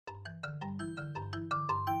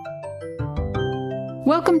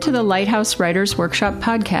Welcome to the Lighthouse Writers Workshop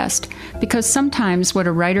podcast, because sometimes what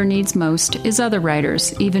a writer needs most is other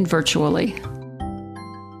writers, even virtually.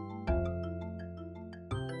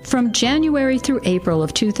 From January through April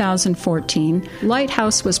of 2014,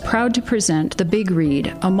 Lighthouse was proud to present The Big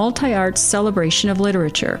Read, a multi-arts celebration of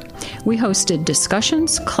literature. We hosted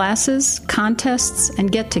discussions, classes, contests,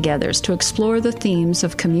 and get-togethers to explore the themes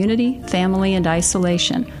of community, family, and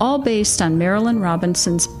isolation, all based on Marilynne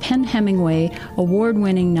Robinson's Penn Hemingway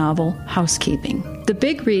award-winning novel, Housekeeping. The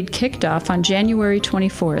Big Read kicked off on January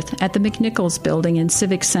 24th at the McNichols Building in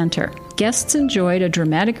Civic Center. Guests enjoyed a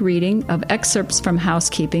dramatic reading of excerpts from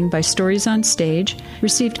Housekeeping by Stories on Stage,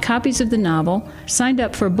 received copies of the novel, signed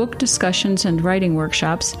up for book discussions and writing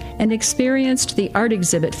workshops, and experienced the art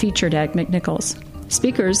exhibit featured at McNichols.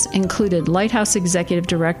 Speakers included Lighthouse Executive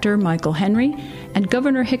Director Michael Henry and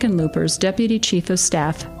Governor Hickenlooper's Deputy Chief of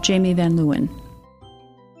Staff, Jamie Van Leeuwen.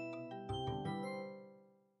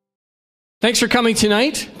 Thanks for coming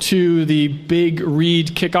tonight to the Big Read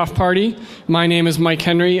kickoff party. My name is Mike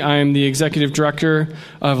Henry. I'm the Executive Director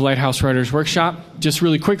of Lighthouse Writers Workshop. Just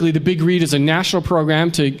really quickly, the Big Read is a national program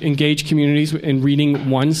to engage communities in reading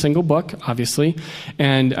one single book, obviously.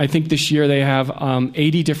 And I think this year they have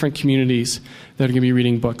 80 different communities that are going to be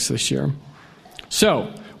reading books this year.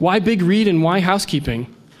 So, why Big Read and why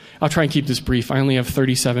Housekeeping? I'll try and keep this brief. I only have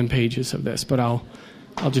 37 pages of this, but I'll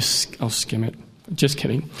skim it. Just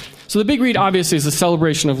kidding. So the Big Read, obviously, is a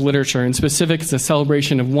celebration of literature. In specific, it's a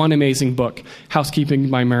celebration of one amazing book, Housekeeping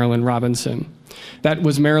by Marilynne Robinson. That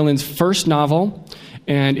was Marilynne's first novel,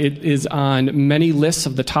 and it is on many lists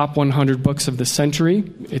of the top 100 books of the century.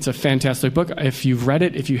 It's a fantastic book. If you've read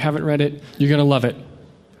it, if you haven't read it, you're going to love it,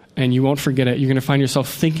 and you won't forget it. You're going to find yourself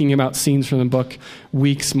thinking about scenes from the book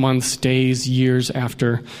weeks, months, days, years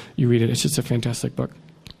after you read it. It's just a fantastic book.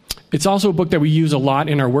 It's also a book that we use a lot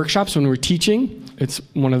in our workshops when we're teaching. It's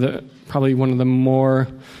probably one of the more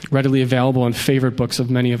readily available and favorite books of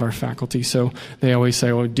many of our faculty. So they always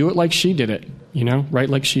say, well, do it like she did it, write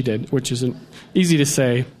like she did, which isn't easy to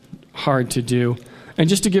say, hard to do. And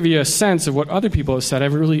just to give you a sense of what other people have said, I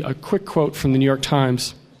have a quick quote from the New York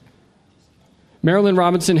Times. Marilynne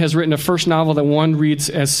Robinson has written a first novel that one reads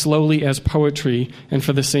as slowly as poetry, and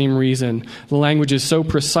for the same reason. The language is so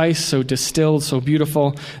precise, so distilled, so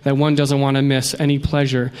beautiful, that one doesn't want to miss any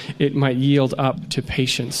pleasure it might yield up to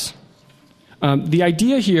patience. The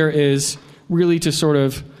idea here is really to sort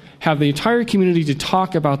of have the entire community to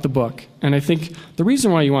talk about the book. And I think the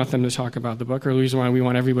reason why you want them to talk about the book, or the reason why we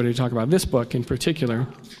want everybody to talk about this book in particular,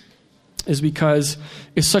 is because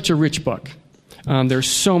it's such a rich book. There's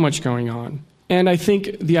so much going on. And I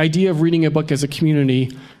think the idea of reading a book as a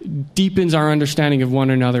community deepens our understanding of one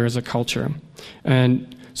another as a culture.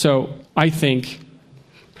 And so I think,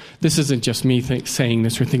 this isn't just me saying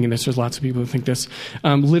this or thinking this, there's lots of people who think this.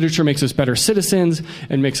 Literature makes us better citizens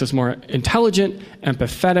and makes us more intelligent,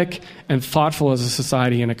 empathetic, and thoughtful as a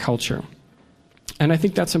society and a culture. And I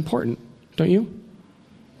think that's important, don't you?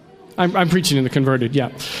 I'm preaching to the converted, yeah.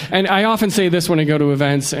 And I often say this when I go to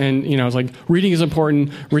events, and it's like, reading is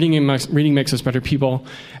important, reading makes us better people.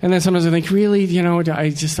 And then sometimes I think, really,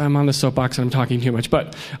 I'm on the soapbox and I'm talking too much.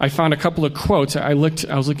 But I found a couple of quotes. I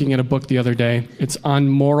was looking at a book the other day. It's on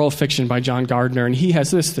moral fiction by John Gardner, and he has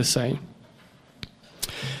this to say.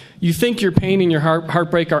 You think your pain and your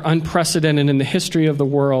heartbreak are unprecedented in the history of the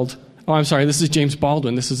world. Oh, I'm sorry, this is James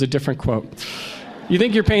Baldwin. This is a different quote. You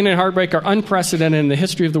think your pain and heartbreak are unprecedented in the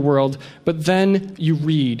history of the world, but then you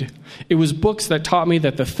read. It was books that taught me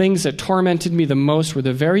that the things that tormented me the most were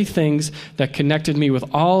the very things that connected me with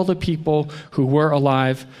all the people who were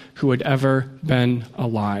alive, who had ever been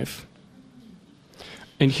alive.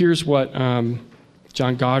 And here's what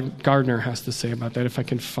John Gardner has to say about that. If I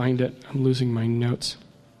can find it, I'm losing my notes.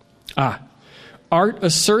 Art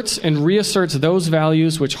asserts and reasserts those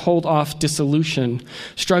values which hold off dissolution,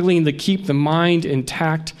 struggling to keep the mind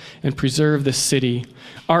intact and preserve the city.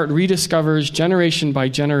 Art rediscovers, generation by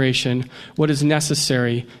generation, what is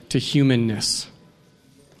necessary to humanness.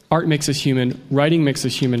 Art makes us human. Writing makes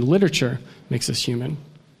us human. Literature makes us human.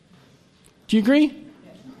 Do you agree?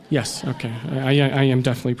 Yes, okay. I am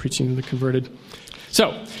definitely preaching to the converted.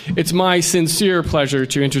 So, it's my sincere pleasure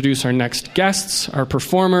to introduce our next guests, our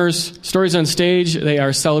performers. Stories on Stage, they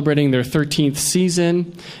are celebrating their 13th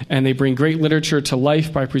season, and they bring great literature to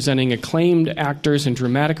life by presenting acclaimed actors and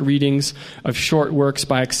dramatic readings of short works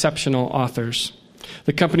by exceptional authors.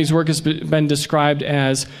 The company's work has been described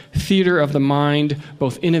as theater of the mind,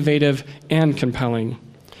 both innovative and compelling.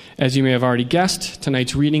 As you may have already guessed,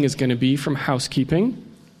 tonight's reading is going to be from Housekeeping,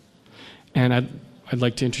 and I'd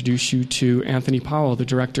like to introduce you to Anthony Powell, the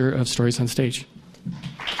director of Stories on Stage.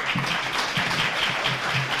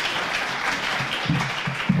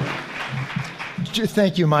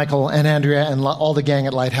 Thank you, Michael and Andrea and all the gang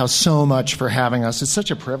at Lighthouse so much for having us. It's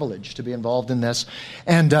such a privilege to be involved in this.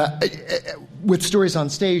 And with Stories on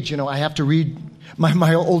Stage, I have to read.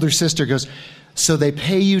 My older sister goes, "So they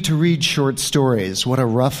pay you to read short stories. What a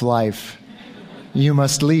rough life you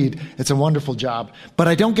must lead." It's a wonderful job. But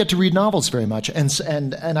I don't get to read novels very much.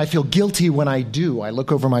 And I feel guilty when I do. I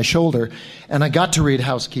look over my shoulder. And I got to read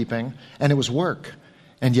Housekeeping, and it was work.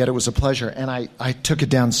 And yet it was a pleasure, and I took it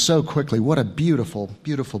down so quickly. What a beautiful,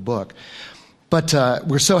 beautiful book. But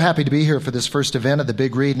we're so happy to be here for this first event of the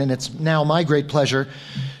Big Read, and it's now my great pleasure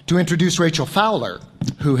to introduce Rachel Fowler,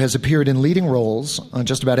 who has appeared in leading roles on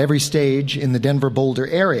just about every stage in the Denver-Boulder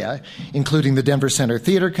area, including the Denver Center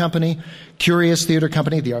Theater Company, Curious Theater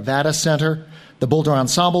Company, the Arvada Center, the Boulder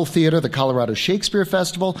Ensemble Theater, the Colorado Shakespeare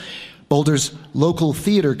Festival, Boulder's local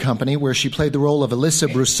theater company, where she played the role of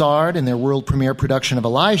Alyssa Broussard in their world premiere production of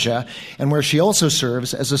Elijah, and where she also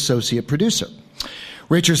serves as associate producer.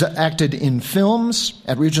 Rachel's acted in films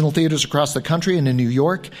at regional theaters across the country and in New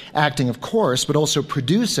York, acting, of course, but also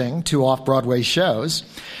producing 2 off-Broadway shows.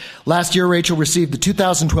 Last year, Rachel received the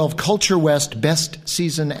 2012 Culture West Best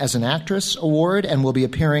Season as an Actress Award and will be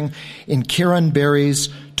appearing in Kieran Berry's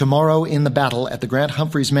Tomorrow in the Battle at the Grant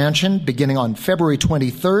Humphreys Mansion beginning on February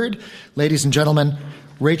 23rd. Ladies and gentlemen,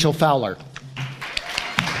 Rachel Fowler.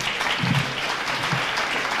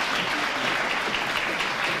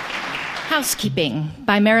 Housekeeping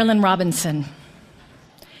by Marilyn Robinson.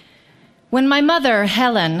 When my mother,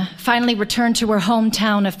 Helen, finally returned to her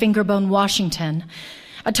hometown of Fingerbone, Washington,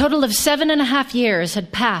 a total of 7.5 years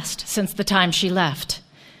had passed since the time she left.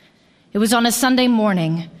 It was on a Sunday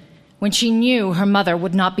morning when she knew her mother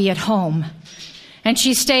would not be at home, and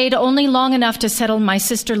she stayed only long enough to settle my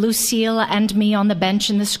sister Lucille and me on the bench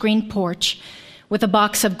in the screened porch with a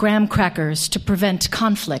box of graham crackers to prevent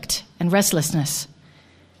conflict and restlessness.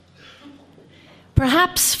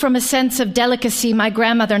 Perhaps from a sense of delicacy, my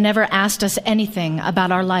grandmother never asked us anything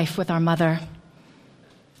about our life with our mother.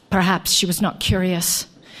 Perhaps she was not curious.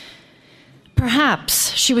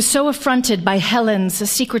 Perhaps she was so affronted by Helen's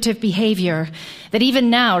secretive behavior that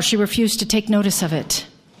even now she refused to take notice of it.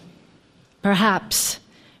 Perhaps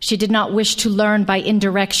she did not wish to learn by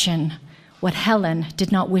indirection what Helen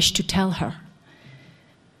did not wish to tell her.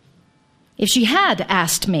 If she had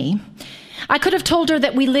asked me, I could have told her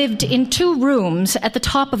that we lived in 2 rooms at the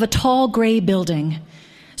top of a tall gray building,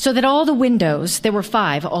 so that all the windows, there were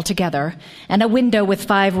 5 altogether, and a window with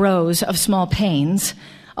 5 rows of small panes,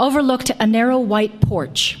 overlooked a narrow white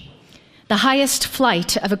porch, the highest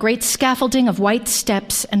flight of a great scaffolding of white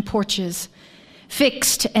steps and porches,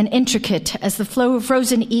 fixed and intricate as the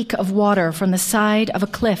frozen eek of water from the side of a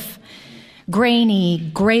cliff, grainy,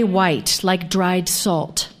 gray-white like dried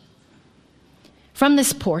salt. From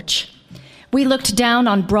this porch, we looked down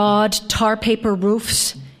on broad tar paper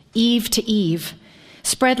roofs, eave to eave,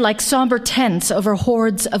 spread like somber tents over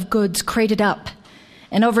hordes of goods crated up,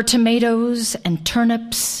 and over tomatoes and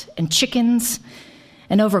turnips and chickens,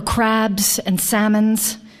 and over crabs and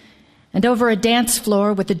salmons, and over a dance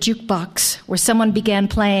floor with a jukebox where someone began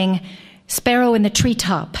playing Sparrow in the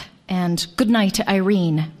Treetop and Goodnight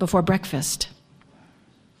Irene before breakfast.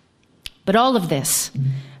 But all of this,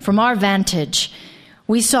 from our vantage,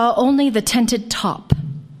 we saw only the tented top.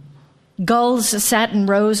 Gulls sat in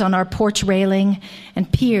rows on our porch railing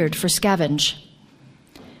and peered for scavenge.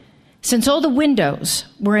 Since all the windows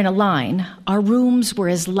were in a line, our rooms were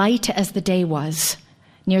as light as the day was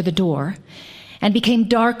near the door and became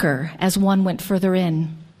darker as one went further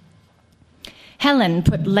in. Helen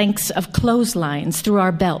put lengths of clotheslines through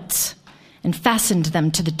our belts and fastened them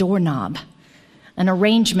to the doorknob, an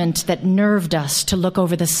arrangement that nerved us to look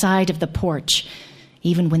over the side of the porch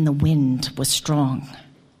even when the wind was strong.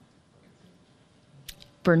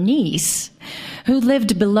 Bernice, who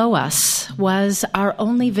lived below us, was our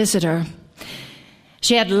only visitor.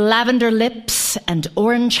 She had lavender lips and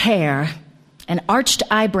orange hair and arched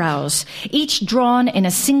eyebrows, each drawn in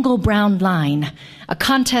a single brown line, a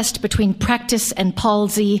contest between practice and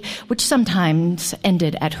palsy, which sometimes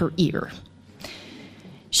ended at her ear.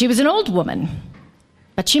 She was an old woman,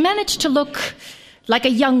 but she managed to look like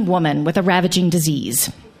a young woman with a ravaging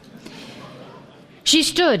disease. She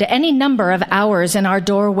stood any number of hours in our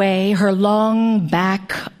doorway, her long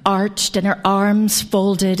back arched and her arms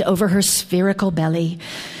folded over her spherical belly,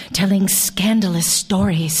 telling scandalous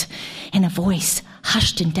stories in a voice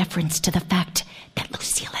hushed in deference to the fact that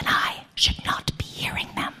Lucille and I should not be hearing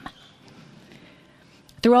them.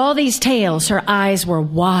 Through all these tales, her eyes were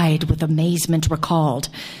wide with amazement recalled,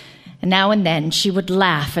 and now and then she would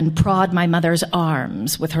laugh and prod my mother's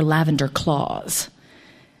arms with her lavender claws.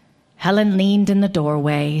 Helen leaned in the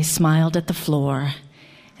doorway, smiled at the floor,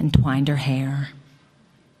 and twined her hair.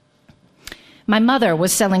 My mother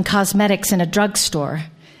was selling cosmetics in a drugstore,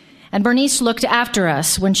 and Bernice looked after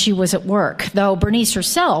us when she was at work, though Bernice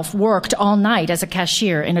herself worked all night as a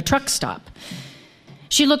cashier in a truck stop.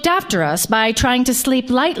 She looked after us by trying to sleep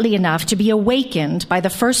lightly enough to be awakened by the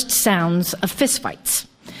first sounds of fistfights,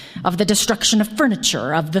 of the destruction of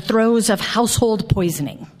furniture, of the throes of household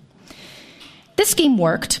poisoning. This scheme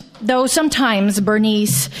worked, though sometimes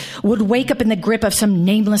Bernice would wake up in the grip of some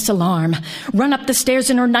nameless alarm, run up the stairs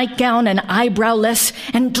in her nightgown and eyebrowless,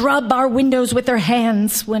 and drub our windows with her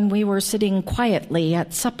hands when we were sitting quietly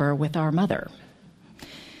at supper with our mother.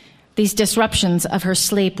 These disruptions of her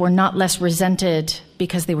sleep were not less resented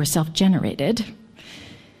because they were self-generated,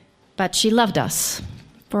 but she loved us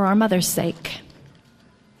for our mother's sake.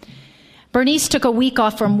 Bernice took a week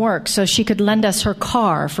off from work so she could lend us her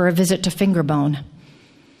car for a visit to Fingerbone.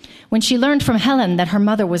 When she learned from Helen that her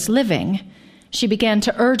mother was living, she began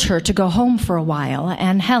to urge her to go home for a while,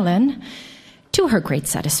 and Helen, to her great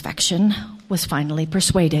satisfaction, was finally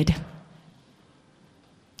persuaded.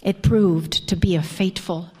 It proved to be a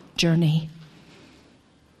fateful journey.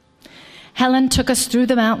 Helen took us through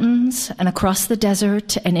the mountains and across the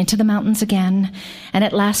desert and into the mountains again, and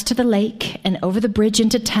at last to the lake and over the bridge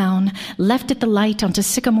into town, left at the light onto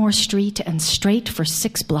Sycamore Street and straight for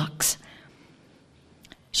 6 blocks.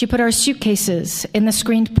 She put our suitcases in the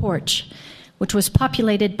screened porch, which was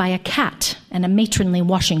populated by a cat and a matronly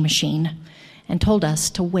washing machine, and told us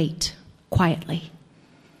to wait quietly.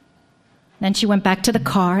 Then she went back to the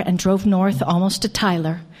car and drove north almost to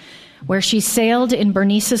Tyler, where she sailed in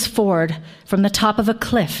Bernice's Ford from the top of a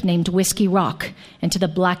cliff named Whiskey Rock into the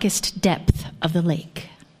blackest depth of the lake.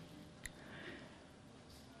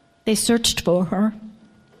 They searched for her.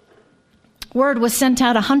 Word was sent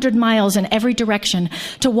out 100 miles in every direction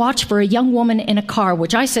to watch for a young woman in a car,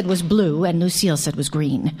 which I said was blue and Lucille said was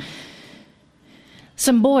green.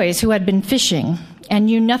 Some boys who had been fishing and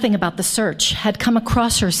knew nothing about the search had come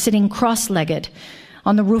across her sitting cross-legged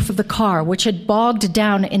on the roof of the car, which had bogged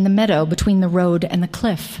down in the meadow between the road and the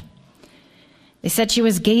cliff. They said she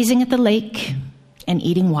was gazing at the lake and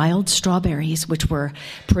eating wild strawberries, which were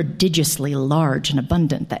prodigiously large and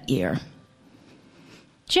abundant that year.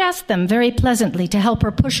 She asked them very pleasantly to help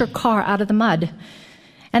her push her car out of the mud,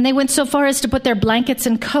 and they went so far as to put their blankets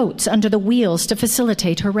and coats under the wheels to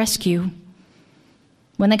facilitate her rescue.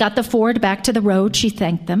 When they got the Ford back to the road, she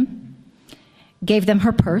thanked them, gave them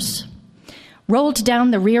her purse, rolled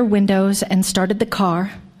down the rear windows and started the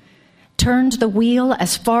car, turned the wheel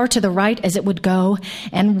as far to the right as it would go,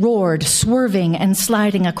 and roared, swerving and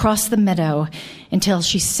sliding across the meadow until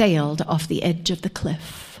she sailed off the edge of the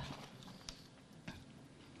cliff.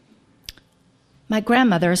 My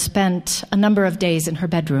grandmother spent a number of days in her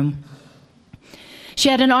bedroom. She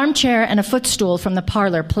had an armchair and a footstool from the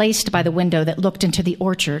parlor placed by the window that looked into the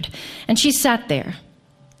orchard, and she sat there.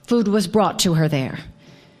 Food was brought to her there.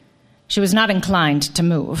 She was not inclined to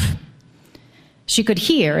move. She could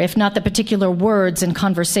hear, if not the particular words and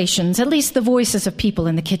conversations, at least the voices of people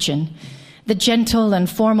in the kitchen, the gentle and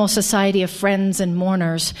formal society of friends and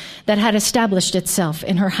mourners that had established itself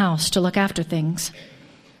in her house to look after things.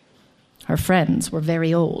 Her friends were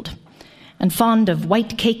very old and fond of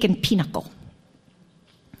white cake and pinochle.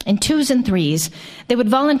 In 2s and 3s, they would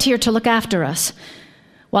volunteer to look after us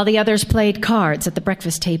while the others played cards at the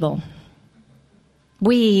breakfast table.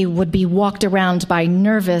 We would be walked around by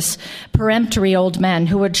nervous, peremptory old men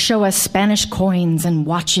who would show us Spanish coins and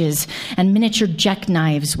watches and miniature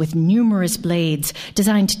jackknives with numerous blades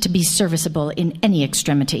designed to be serviceable in any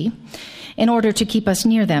extremity, in order to keep us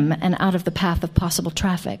near them and out of the path of possible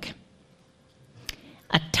traffic.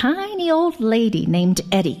 A tiny old lady named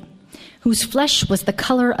Eddie, whose flesh was the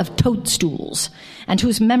color of toadstools and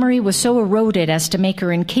whose memory was so eroded as to make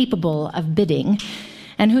her incapable of bidding,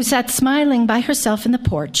 and who sat smiling by herself in the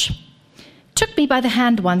porch, took me by the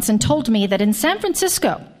hand once and told me that in San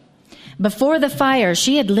Francisco, before the fire,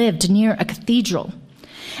 she had lived near a cathedral,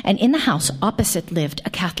 and in the house opposite lived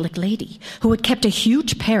a Catholic lady who had kept a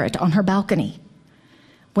huge parrot on her balcony.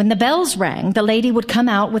 When the bells rang, the lady would come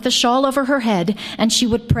out with a shawl over her head, and she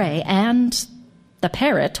would pray, and the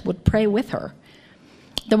parrot would pray with her.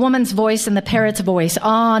 The woman's voice and the parrot's voice,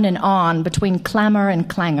 on and on between clamor and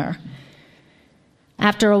clangor.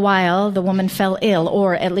 After a while, the woman fell ill,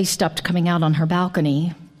 or at least stopped coming out on her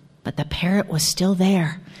balcony, but the parrot was still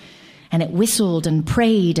there, and it whistled and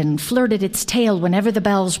prayed and flirted its tail whenever the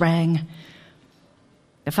bells rang.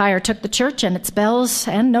 The fire took the church and its bells,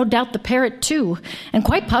 and no doubt the parrot too, and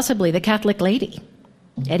quite possibly the Catholic lady.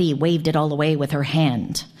 Eddie waved it all away with her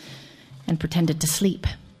hand and pretended to sleep.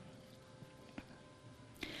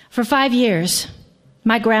 For 5 years,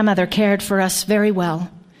 my grandmother cared for us very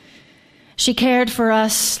well. She cared for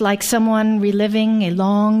us like someone reliving a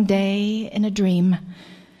long day in a dream.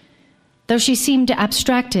 Though she seemed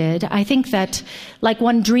abstracted, I think that, like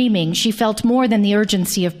one dreaming, she felt more than the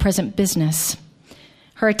urgency of present business.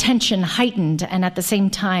 Her attention heightened and at the same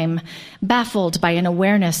time baffled by an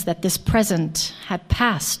awareness that this present had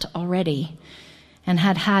passed already and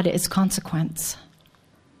had had its consequence.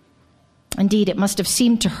 Indeed, it must have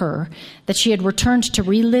seemed to her that she had returned to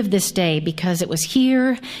relive this day because it was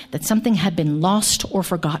here that something had been lost or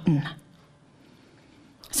forgotten.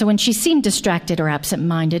 So when she seemed distracted or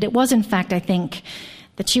absent-minded, it was, in fact, I think,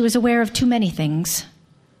 that she was aware of too many things,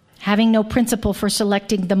 having no principle for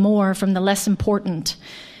selecting the more from the less important,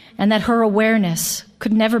 and that her awareness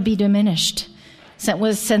could never be diminished,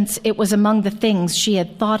 since it was among the things she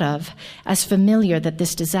had thought of as familiar that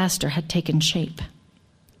this disaster had taken shape.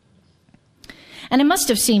 And it must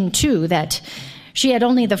have seemed, too, that she had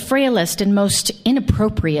only the frailest and most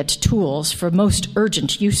inappropriate tools for most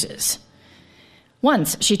urgent uses.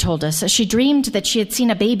 Once, she told us, she dreamed that she had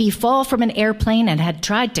seen a baby fall from an airplane and had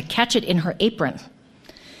tried to catch it in her apron.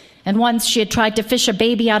 And once she had tried to fish a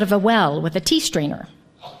baby out of a well with a tea strainer.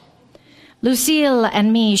 Lucille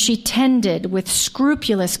and me she tended with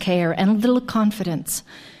scrupulous care and little confidence,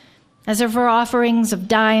 as if her offerings of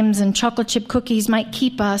dimes and chocolate chip cookies might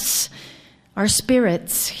keep us, our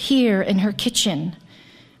spirits, here in her kitchen,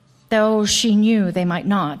 though she knew they might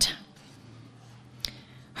not.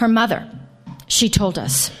 Her mother, she told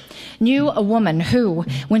us, knew a woman who,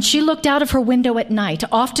 when she looked out of her window at night,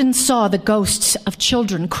 often saw the ghosts of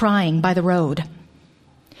children crying by the road.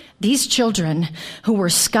 These children, who were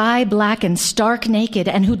sky black and stark naked,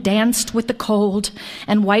 and who danced with the cold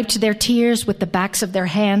and wiped their tears with the backs of their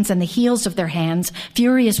hands and the heels of their hands,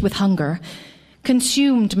 furious with hunger,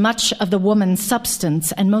 consumed much of the woman's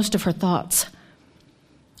substance and most of her thoughts.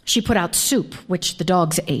 She put out soup, which the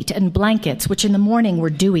dogs ate, and blankets, which in the morning were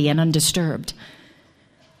dewy and undisturbed.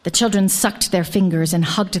 The children sucked their fingers and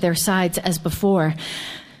hugged their sides as before,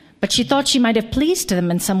 but she thought she might have pleased them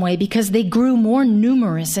in some way because they grew more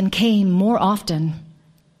numerous and came more often.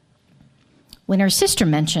 When her sister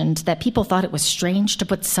mentioned that people thought it was strange to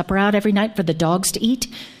put supper out every night for the dogs to eat,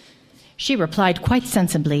 she replied quite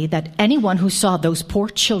sensibly that anyone who saw those poor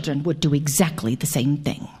children would do exactly the same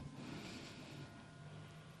thing.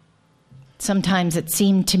 Sometimes it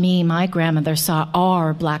seemed to me my grandmother saw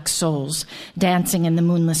our black souls dancing in the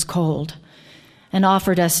moonless cold and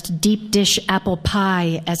offered us deep dish apple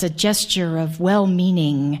pie as a gesture of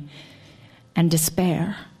well-meaning and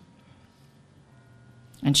despair.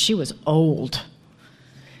 And she was old.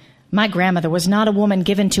 My grandmother was not a woman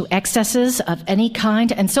given to excesses of any kind,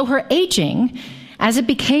 and so her aging, as it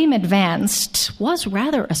became advanced, was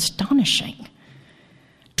rather astonishing.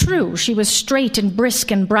 True, she was straight and brisk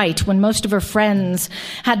and bright when most of her friends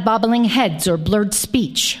had bobbling heads or blurred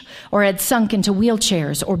speech or had sunk into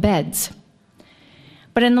wheelchairs or beds.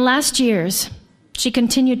 But in the last years, she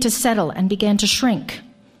continued to settle and began to shrink.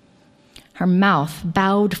 Her mouth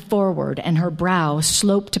bowed forward and her brow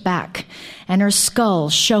sloped back, and her skull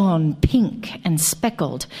shone pink and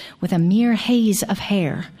speckled with a mere haze of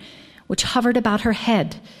hair, which hovered about her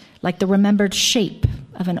head like the remembered shape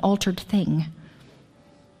of an altered thing.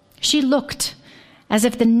 She looked as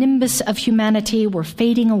if the nimbus of humanity were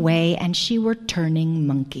fading away and she were turning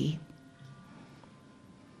monkey.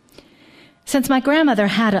 Since my grandmother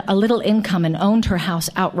had a little income and owned her house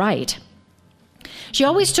outright, she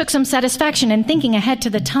always took some satisfaction in thinking ahead to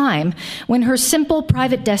the time when her simple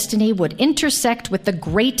private destiny would intersect with the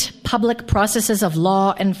great public processes of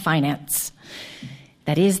law and finance.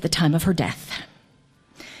 That is, the time of her death.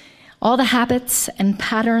 All the habits and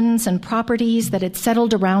patterns and properties that had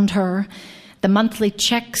settled around her, the monthly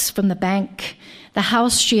checks from the bank, the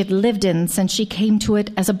house she had lived in since she came to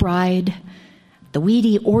it as a bride, the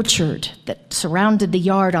weedy orchard that surrounded the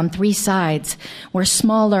yard on 3 sides, where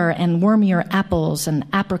smaller and wormier apples and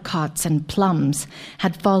apricots and plums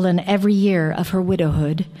had fallen every year of her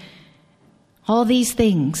widowhood. All these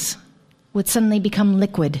things would suddenly become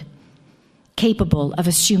liquid, capable of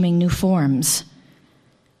assuming new forms,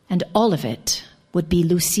 and all of it would be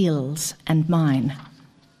Lucille's and mine.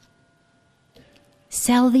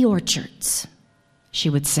 "Sell the orchards," she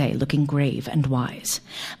would say, looking grave and wise,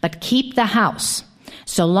 "but keep the house.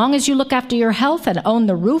 So long as you look after your health and own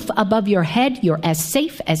the roof above your head, you're as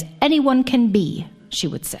safe as anyone can be," she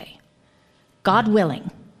would say. "God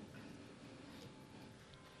willing."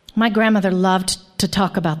 My grandmother loved to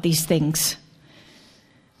talk about these things.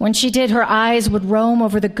 When she did, her eyes would roam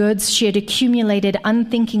over the goods she had accumulated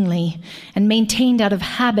unthinkingly and maintained out of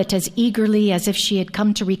habit as eagerly as if she had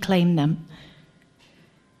come to reclaim them.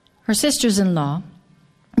 Her sisters-in-law,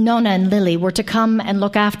 Nona and Lily, were to come and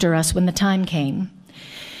look after us when the time came.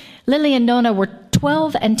 Lily and Nona were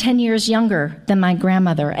 12 and 10 years younger than my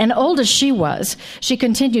grandmother, and old as she was, she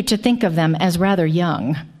continued to think of them as rather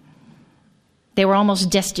young. They were almost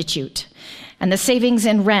destitute, and the savings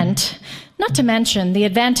in rent, not to mention the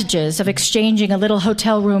advantages of exchanging a little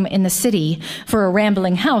hotel room in the city for a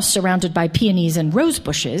rambling house surrounded by peonies and rose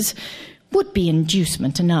bushes, would be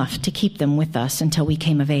inducement enough to keep them with us until we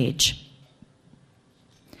came of age.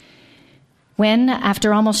 When,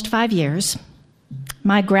 after almost 5 years,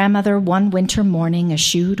 my grandmother one winter morning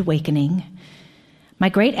eschewed wakening, my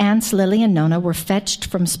great-aunts Lily and Nona were fetched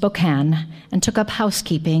from Spokane and took up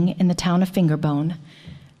housekeeping in the town of Fingerbone,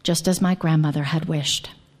 just as my grandmother had wished.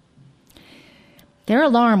 Their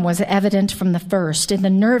alarm was evident from the first in the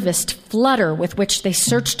nervous flutter with which they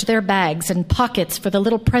searched their bags and pockets for the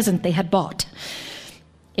little present they had bought.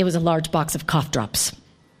 It was a large box of cough drops,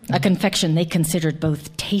 a confection they considered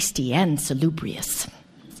both tasty and salubrious.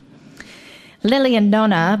 Lily and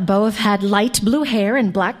Nona both had light blue hair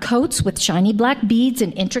and black coats with shiny black beads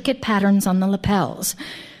and intricate patterns on the lapels.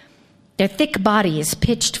 Their thick bodies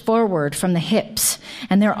pitched forward from the hips,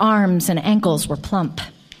 and their arms and ankles were plump.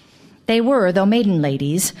 They were, though maiden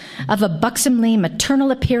ladies, of a buxomly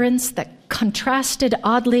maternal appearance that contrasted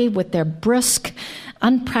oddly with their brusque,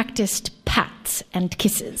 unpracticed pats and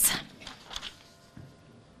kisses.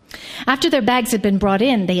 After their bags had been brought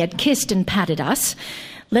in, they had kissed and patted us.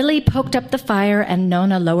 Lily poked up the fire and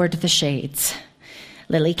Nona lowered the shades.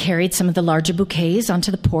 Lily carried some of the larger bouquets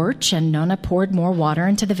onto the porch and Nona poured more water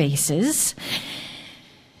into the vases.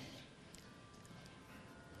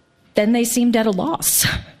 Then they seemed at a loss.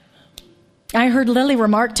 I heard Lily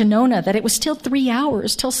remark to Nona that it was still 3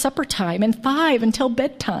 hours till supper time and 5 until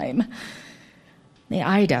bedtime. They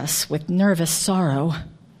eyed us with nervous sorrow.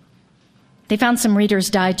 They found some Reader's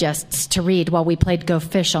Digests to read while we played Go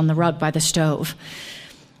Fish on the rug by the stove.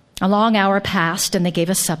 A long hour passed, and they gave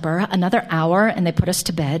us supper. Another hour, and they put us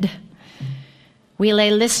to bed. We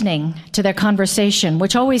lay listening to their conversation,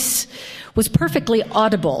 which always was perfectly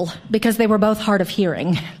audible because they were both hard of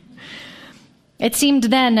hearing. It seemed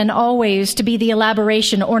then and always to be the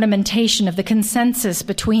elaboration, ornamentation of the consensus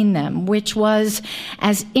between them, which was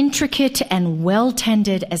as intricate and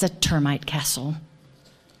well-tended as a termite castle.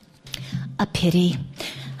 A pity,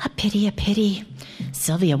 a pity, a pity.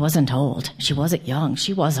 Sylvia wasn't old. She wasn't young.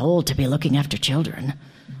 She was old to be looking after children.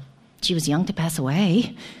 She was young to pass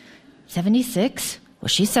away. 76? Was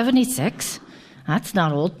she 76? That's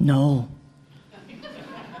not old. No.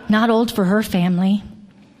 Not old for her family.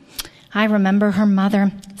 I remember her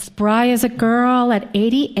mother, spry as a girl at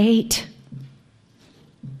 88.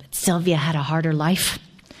 But Sylvia had a harder life.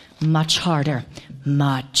 Much harder.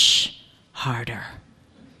 Much harder.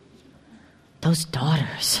 Those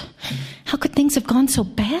daughters. How could things have gone so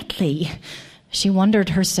badly? She wondered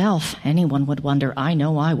herself. Anyone would wonder. I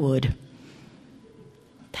know I would.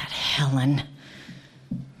 That Helen.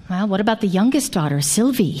 Well, what about the youngest daughter,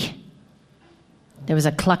 Sylvie? There was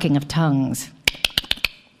a clucking of tongues.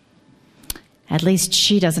 At least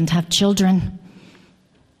she doesn't have children.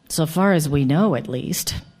 So far as we know, at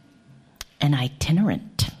least. An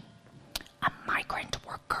itinerant. A migrant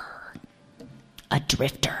worker. A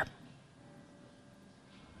drifter.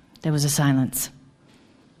 There was a silence.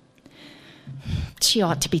 She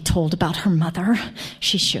ought to be told about her mother.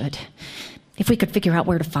 She should. If we could figure out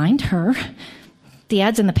where to find her. The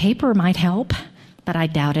ads in the paper might help, but I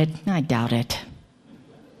doubt it. I doubt it.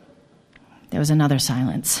 There was another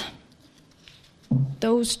silence.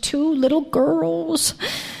 Those 2 little girls.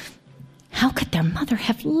 How could their mother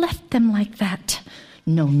have left them like that?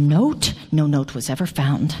 No note was ever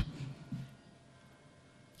found.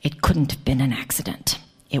 It couldn't have been an accident.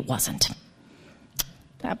 It wasn't.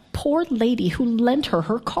 That poor lady who lent her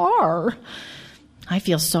her car. I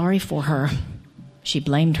feel sorry for her. She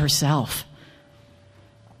blamed herself.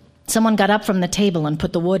 Someone got up from the table and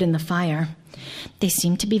put the wood in the fire. They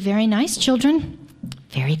seemed to be very nice children.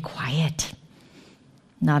 Very quiet.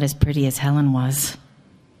 Not as pretty as Helen was.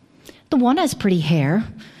 The one has pretty hair.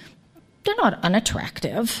 They're not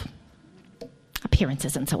unattractive. Appearance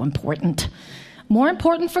isn't so important. More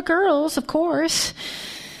important for girls, of course.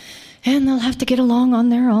 And they'll have to get along on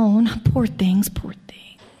their own. Poor things, poor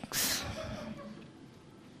things.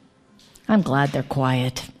 I'm glad they're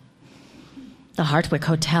quiet. The Hartwick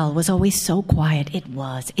Hotel was always so quiet. It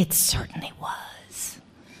was. It certainly was.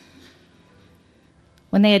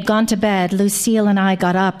 When they had gone to bed, Lucille and I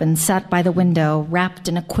got up and sat by the window, wrapped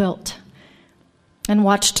in a quilt, and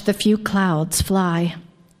watched the few clouds fly.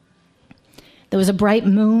 There was a bright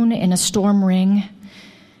moon in a storm ring,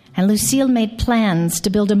 and Lucille made plans to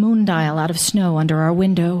build a moondial out of snow under our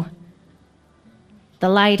window. The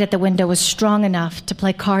light at the window was strong enough to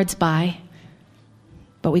play cards by,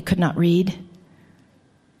 but we could not read.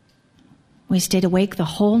 We stayed awake the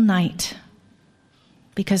whole night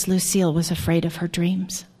because Lucille was afraid of her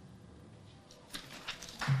dreams.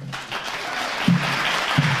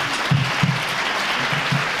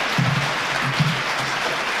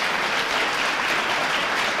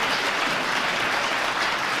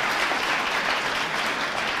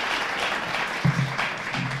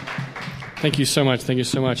 Thank you so much. Thank you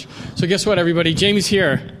so much. So guess what, everybody? Jamie's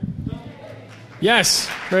here. Yes,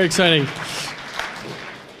 very exciting.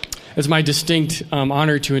 It's my distinct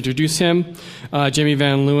honor to introduce him. Jamie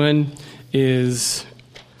Van Leeuwen is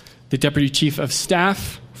the Deputy Chief of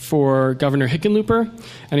Staff for Governor Hickenlooper,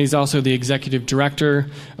 and he's also the Executive Director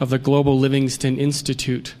of the Global Livingston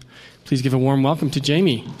Institute. Please give a warm welcome to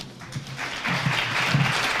Jamie.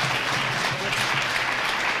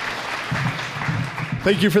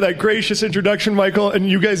 Thank you for that gracious introduction, Michael. And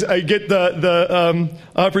you guys, I get the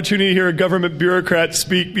opportunity to hear a government bureaucrat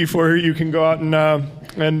speak before you can go out and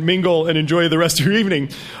mingle and enjoy the rest of your evening.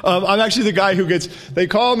 I'm actually the guy who they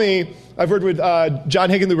call me, I've worked with John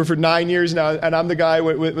Hickenlooper for 9 years now, and I'm the guy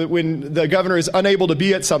when the governor is unable to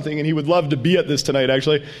be at something, and he would love to be at this tonight,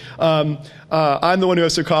 actually. I'm the one who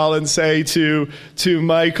has to call and say to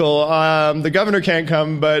Michael, the governor can't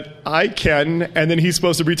come, but I can, and then he's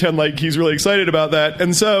supposed to pretend like he's really excited about that.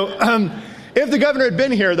 And so if the governor had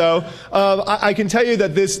been here, though, I can tell you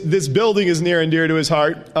that this building is near and dear to his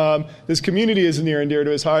heart. This community is near and dear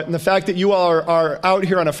to his heart. And the fact that you all are out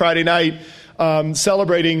here on a Friday night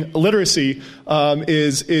celebrating literacy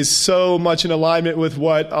is so much in alignment with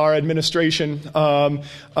what our administration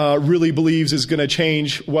really believes is going to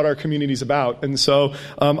change what our community is about. And so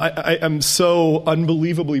I am so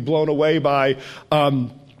unbelievably blown away by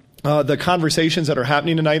the conversations that are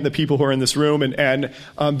happening tonight and the people who are in this room and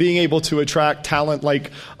being able to attract talent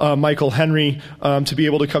like Michael Henry to be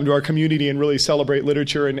able to come to our community and really celebrate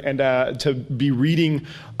literature and to be reading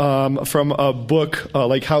from a book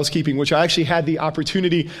like Housekeeping, which I actually had the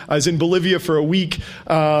opportunity. I was in Bolivia for a week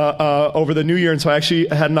over the New Year, and so I actually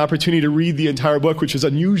had an opportunity to read the entire book, which is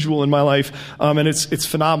unusual in my life, and it's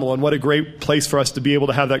phenomenal, and what a great place for us to be able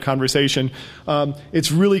to have that conversation.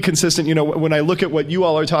 It's really consistent. You know, when I look at what you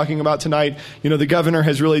all are talking about tonight, you know, the governor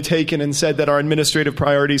has really taken and said that our administrative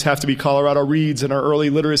priorities have to be Colorado Reads and our early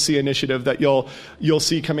literacy initiative that you'll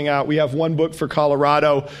see coming out. We have one book for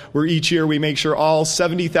Colorado where each year we make sure all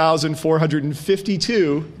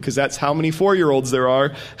 70,452, because that's how many 4-year-olds there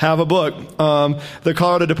are, have a book. The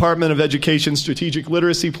Colorado Department of Education Strategic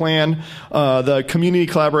Literacy Plan, the community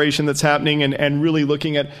collaboration that's happening, and really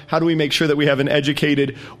looking at how do we make sure that we have an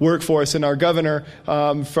educated workforce. And our governor,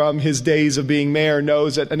 from his days of being mayor,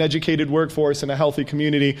 knows that an educated workforce and a healthy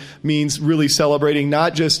community means really celebrating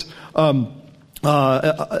not just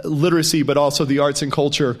literacy, but also the arts and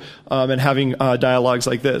culture, and having dialogues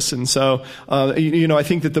like this. And so, I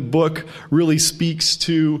think that the book really speaks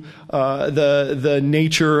to the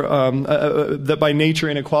nature that by nature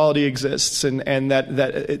inequality exists, and that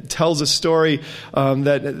it tells a story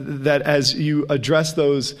that as you address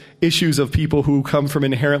those issues of people who come from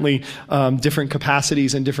inherently different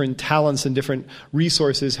capacities and different talents and different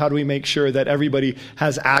resources, how do we make sure that everybody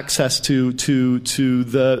has access to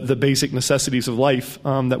the basic necessities of life,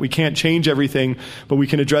 that we can't change everything, but we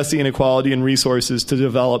can address the inequality and resources to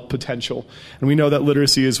develop potential. And we know that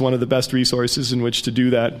literacy is one of the best resources in which to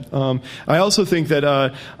do that. I also think that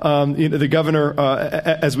the governor,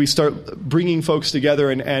 as we start bringing folks together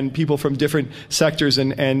and people from different sectors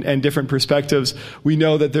and different perspectives, we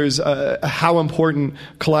know that there's how important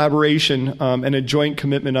collaboration and a joint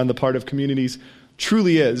commitment on the part of communities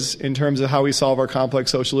truly is in terms of how we solve our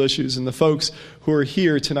complex social issues. And the folks who are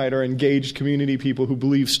here tonight are engaged community people who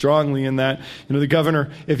believe strongly in that. You know, the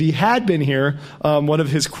governor, if he had been here, one of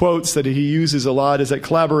his quotes that he uses a lot is that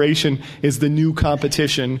collaboration is the new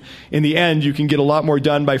competition. In the end, you can get a lot more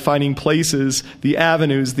done by finding places, the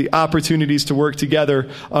avenues, the opportunities to work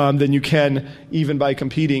together than you can even by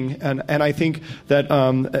competing. And I think that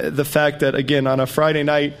the fact that, again, on a Friday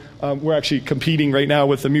night, We're actually competing right now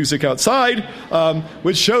with the music outside,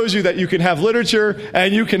 which shows you that you can have literature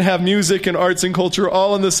and you can have music and arts and culture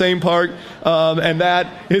all in the same park, and that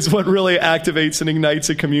is what really activates and ignites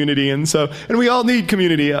a community. And we all need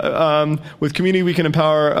community. With community, we can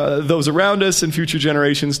empower those around us and future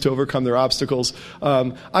generations to overcome their obstacles.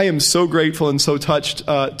 I am so grateful and so touched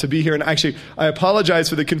to be here. And actually, I apologize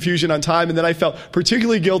for the confusion on time, and then I felt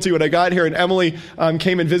particularly guilty when I got here, and Emily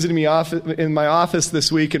came and visited me in my office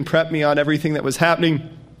this week and prepped me on everything that was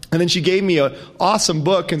happening. And then she gave me an awesome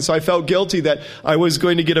book, and so I felt guilty that I was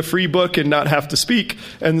going to get a free book and not have to speak.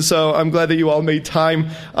 And so I'm glad that you all made time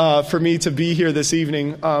for me to be here this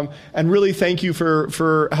evening. And really thank you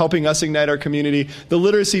for helping us ignite our community. The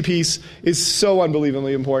literacy piece is so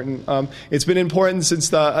unbelievably important. It's been important since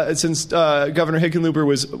Governor Hickenlooper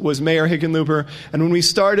was Mayor Hickenlooper. And when we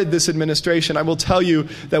started this administration, I will tell you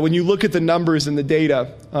that when you look at the numbers and the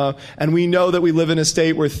data, and we know that we live in a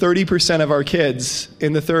state where 30% of our kids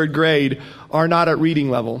in the third grade are not at reading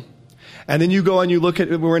level. And then you go and you look at,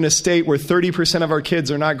 we're in a state where 30% of our kids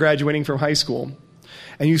are not graduating from high school.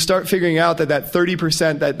 And you start figuring out that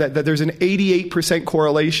 30%, that there's an 88%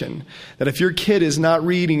 correlation, that if your kid is not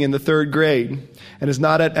reading in the third grade and is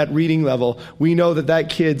not at reading level, we know that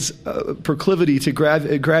kid's proclivity to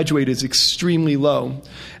graduate is extremely low.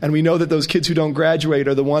 And we know that those kids who don't graduate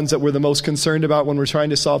are the ones that we're the most concerned about when we're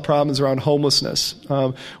trying to solve problems around homelessness,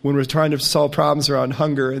 when we're trying to solve problems around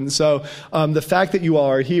hunger. And so the fact that you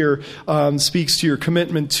all are here speaks to your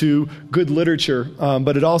commitment to good literature,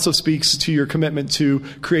 but it also speaks to your commitment to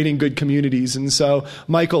creating good communities. And so,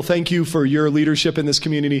 Michael, thank you for your leadership in this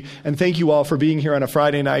community, and thank you all for being here on a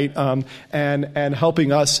Friday night and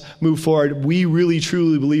helping us move forward. We really,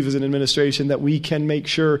 truly believe as an administration that we can make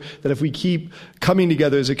sure that if we keep coming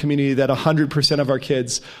together as a community, that 100% of our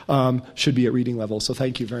kids should be at reading level. So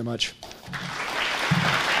thank you very much.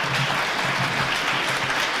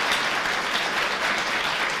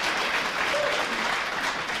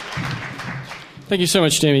 Thank you so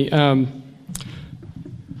much, Jamie.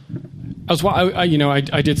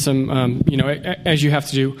 I did some, as you have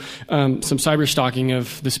to do, some cyber stalking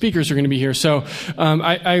of the speakers who are going to be here. So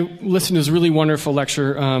I listened to this really wonderful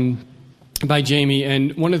lecture by Jamie,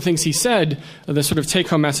 and one of the things he said, the sort of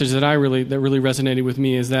take-home message that really resonated with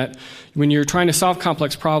me, is that when you're trying to solve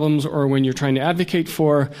complex problems or when you're trying to advocate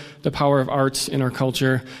for the power of arts in our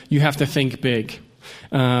culture, you have to think big.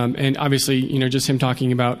 And obviously, just him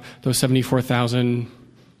talking about those 74,000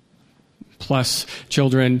 plus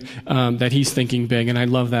children, that he's thinking big, and I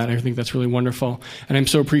love that. I think that's really wonderful, and I'm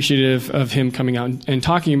so appreciative of him coming out and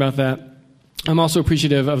talking about that. I'm also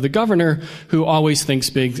appreciative of the governor, who always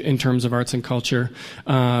thinks big in terms of arts and culture,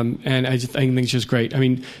 and I think it's just great. I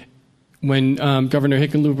mean, when Governor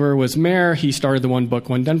Hickenlooper was mayor, he started the One Book,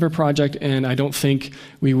 One Denver project, and I don't think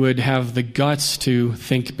we would have the guts to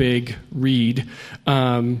think big, read.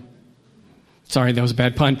 Sorry, that was a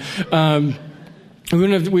bad pun. We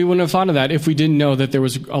wouldn't have thought of that if we didn't know that there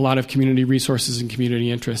was a lot of community resources and community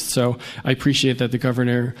interest. So I appreciate that the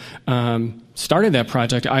governor started that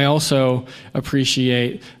project. I also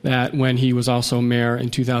appreciate that when he was also mayor in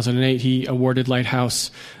 2008, he awarded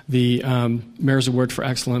Lighthouse the Mayor's Award for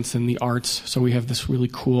Excellence in the Arts. So we have this really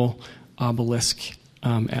cool obelisk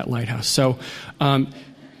at Lighthouse. So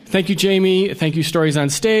thank you, Jamie. Thank you, Stories on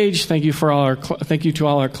Stage. Thank you thank you to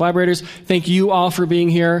all our collaborators. Thank you all for being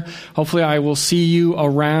here. Hopefully, I will see you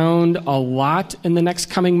around a lot in the next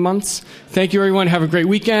coming months. Thank you, everyone. Have a great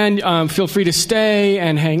weekend. Feel free to stay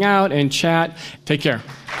and hang out and chat. Take care.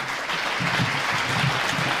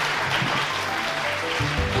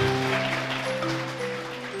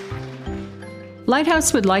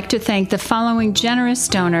 Lighthouse would like to thank the following generous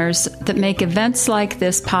donors that make events like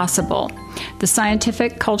this possible: the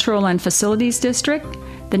Scientific, Cultural, and Facilities District,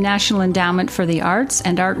 the National Endowment for the Arts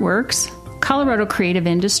and Artworks, Colorado Creative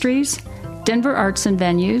Industries, Denver Arts and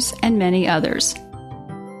Venues, and many others.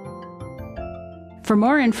 For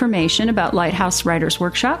more information about Lighthouse Writers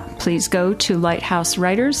Workshop, please go to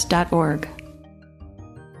lighthousewriters.org.